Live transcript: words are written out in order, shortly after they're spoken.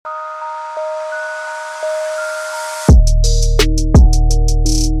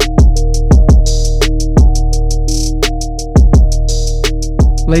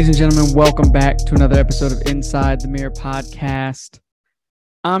Ladies and gentlemen, welcome back to another episode of Inside the Mirror podcast.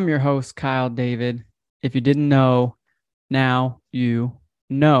 I'm your host, Kyle David. If you didn't know, now you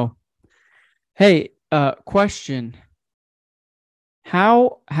know. Hey, question.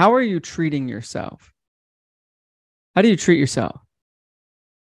 How are you treating yourself? How do you treat yourself?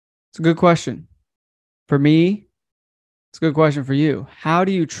 It's a good question. For me, it's a good question for you. How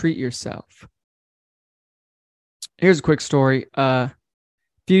do you treat yourself? Here's a quick story. A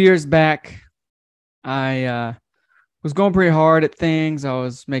few years back, I was going pretty hard at things. I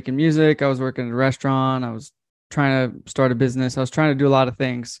was making music. I was working at a restaurant. I was trying to start a business. I was trying to do a lot of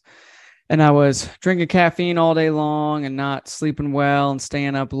things. And I was drinking caffeine all day long and not sleeping well and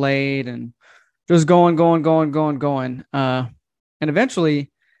staying up late and just going. And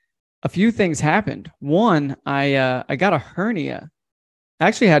eventually, a few things happened. One, I got a hernia. I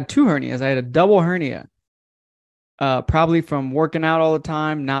actually had two hernias. I had a double hernia. Probably from working out all the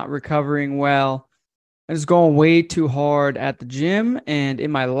time, not recovering well. I was going way too hard at the gym and in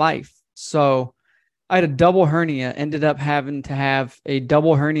my life. So I had a double hernia, ended up having to have a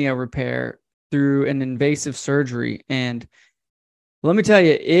double hernia repair through an invasive surgery. And let me tell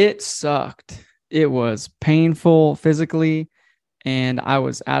you, it sucked. It was painful physically. And I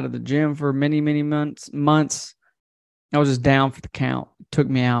was out of the gym for many months. I was just down for the count. It took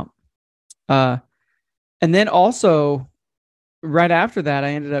me out. And then also, right after that, I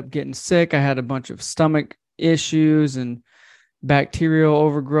ended up getting sick. I had a bunch of stomach issues and bacterial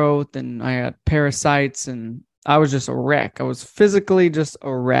overgrowth, and I had parasites, and I was just a wreck. I was physically just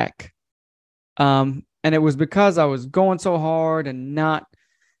a wreck. And it was because I was going so hard and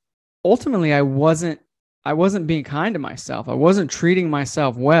ultimately, I wasn't being kind to myself. I wasn't treating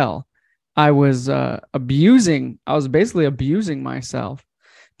myself well. I was basically abusing myself,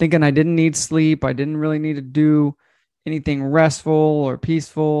 thinking I didn't need sleep. I didn't really need to do anything restful or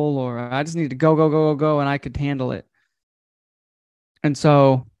peaceful, or I just need to go, and I could handle it. And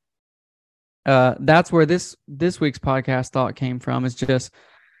so that's where this week's podcast thought came from. Is just,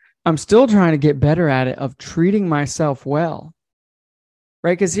 I'm still trying to get better at it, of treating myself well,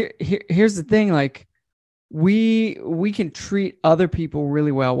 right? Because here's the thing, like we can treat other people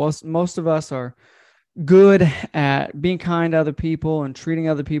really well. Well, most of us are good at being kind to other people and treating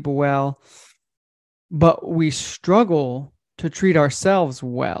other people well, but we struggle to treat ourselves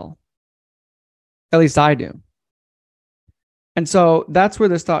well. At least I do. And so that's where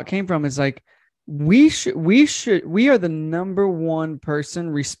this thought came from. Is like, we are the number one person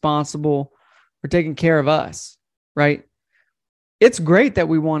responsible for taking care of us, right? It's great that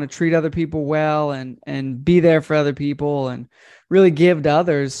we want to treat other people well and be there for other people and really give to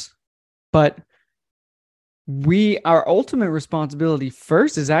others, but our ultimate responsibility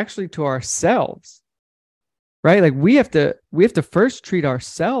first is actually to ourselves, right? Like we have to first treat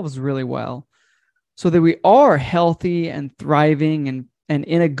ourselves really well so that we are healthy and thriving and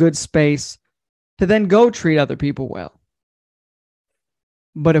in a good space to then go treat other people well.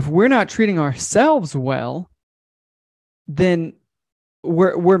 But if we're not treating ourselves well, then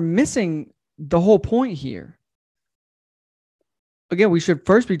we're missing the whole point here. Again, we should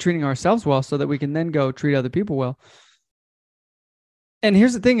first be treating ourselves well so that we can then go treat other people well. And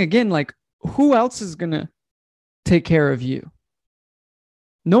here's the thing again, like, who else is going to take care of you?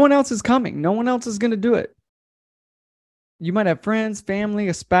 No one else is coming. No one else is going to do it. You might have friends, family,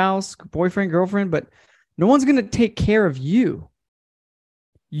 a spouse, boyfriend, girlfriend, but no one's going to take care of you.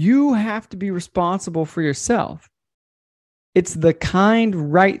 You have to be responsible for yourself. It's the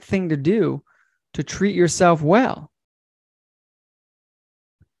kind, right thing to do to treat yourself well.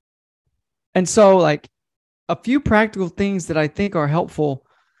 And so, like, a few practical things that I think are helpful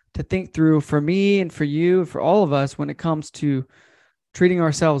to think through for me and for you, for all of us, when it comes to treating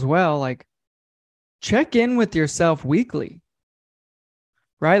ourselves well, like, check in with yourself weekly,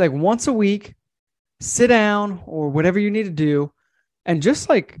 right? Like once a week, sit down or whatever you need to do and just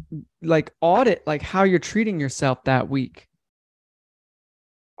like audit like how you're treating yourself that week.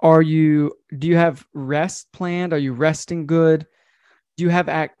 Do you have rest planned? Are you resting good? Do you have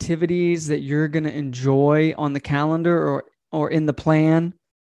activities that you're going to enjoy on the calendar or in the plan?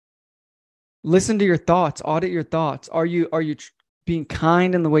 Listen to your thoughts, audit your thoughts. Are you being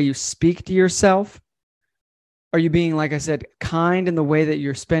kind in the way you speak to yourself? Are you being, like I said, kind in the way that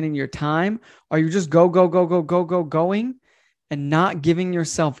you're spending your time? Are you just going and not giving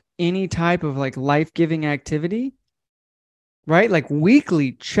yourself any type of like life-giving activity? Right? Like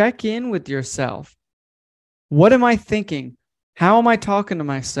weekly, check in with yourself. What am I thinking? How am I talking to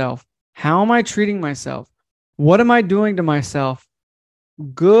myself? How am I treating myself? What am I doing to myself?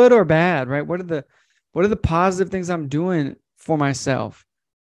 Good or bad, right? What are the positive things I'm doing for myself?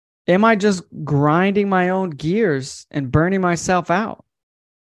 Am I just grinding my own gears and burning myself out?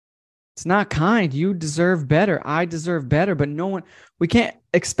 It's not kind. You deserve better. I deserve better, but we can't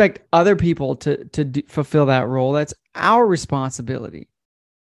expect other people to fulfill that role. That's our responsibility,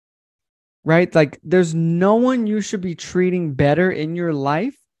 right? Like there's no one you should be treating better in your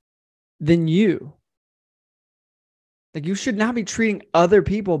life than you. Like you should not be treating other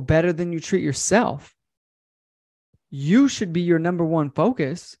people better than you treat yourself. You should be your number one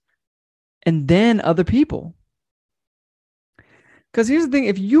focus and then other people. Because here's the thing,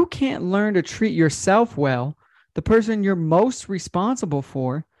 if you can't learn to treat yourself well, the person you're most responsible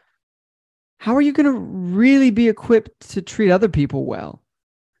for, how are you going to really be equipped to treat other people well?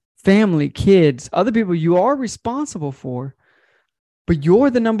 Family, kids, other people you are responsible for, but you're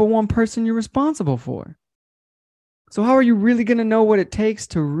the number one person you're responsible for. So how are you really going to know what it takes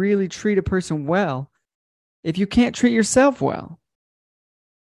to really treat a person well if you can't treat yourself well?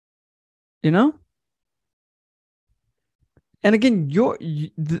 You know? And again,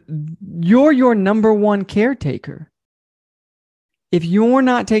 you're your number one caretaker. If you're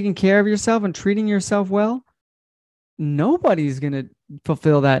not taking care of yourself and treating yourself well, nobody's going to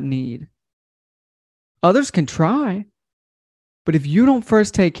fulfill that need. Others can try, but if you don't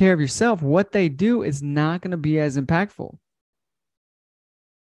first take care of yourself, what they do is not going to be as impactful.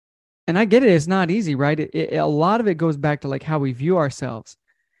 And I get it. It's not easy, right? A lot of it goes back to like how we view ourselves,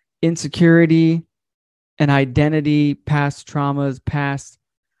 insecurity and identity, past traumas, past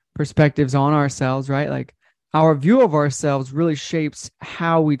perspectives on ourselves, right? Like our view of ourselves really shapes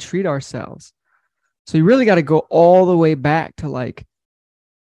how we treat ourselves. So you really got to go all the way back to like,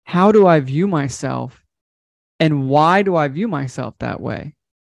 how do I view myself and why do I view myself that way?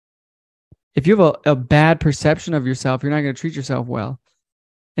 If you have a bad perception of yourself, you're not going to treat yourself well.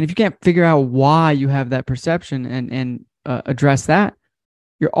 And if you can't figure out why you have that perception and address that,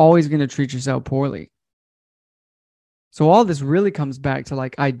 you're always going to treat yourself poorly. So all this really comes back to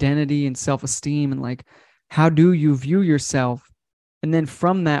like identity and self-esteem and like, how do you view yourself? And then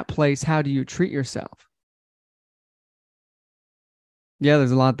from that place, how do you treat yourself? Yeah,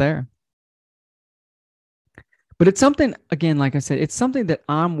 there's a lot there. But it's something, again, like I said, it's something that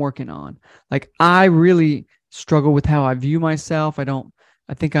I'm working on. Like I really struggle with how I view myself. I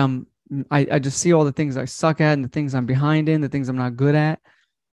just see all the things I suck at and the things I'm behind in, the things I'm not good at.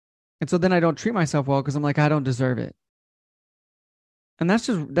 And so then I don't treat myself well because I'm like, I don't deserve it. And that's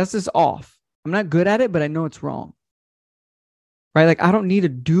just off. I'm not good at it, but I know it's wrong. Right? Like I don't need to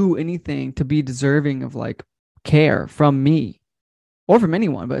do anything to be deserving of like care from me or from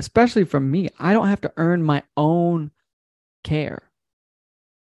anyone, but especially from me. I don't have to earn my own care.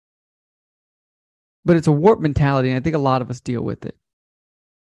 But it's a warped mentality, and I think a lot of us deal with it.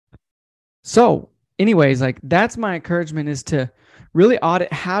 So, anyways, like that's my encouragement, is to really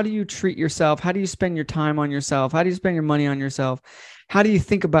audit, how do you treat yourself? How do you spend your time on yourself? How do you spend your money on yourself? How do you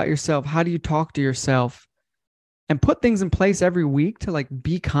think about yourself? How do you talk to yourself? And put things in place every week to like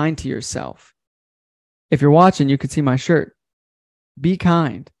be kind to yourself. If you're watching, you can see my shirt. Be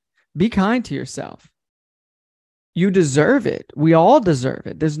kind. Be kind to yourself. You deserve it. We all deserve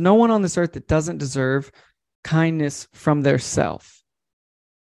it. There's no one on this earth that doesn't deserve kindness from their self.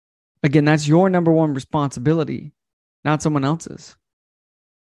 Again, that's your number one responsibility, not someone else's.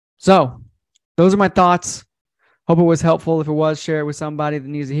 So, those are my thoughts. Hope it was helpful. If it was, share it with somebody that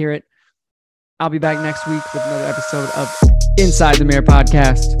needs to hear it. I'll be back next week with another episode of Inside the Mirror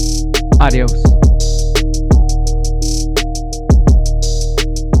Podcast. Adios.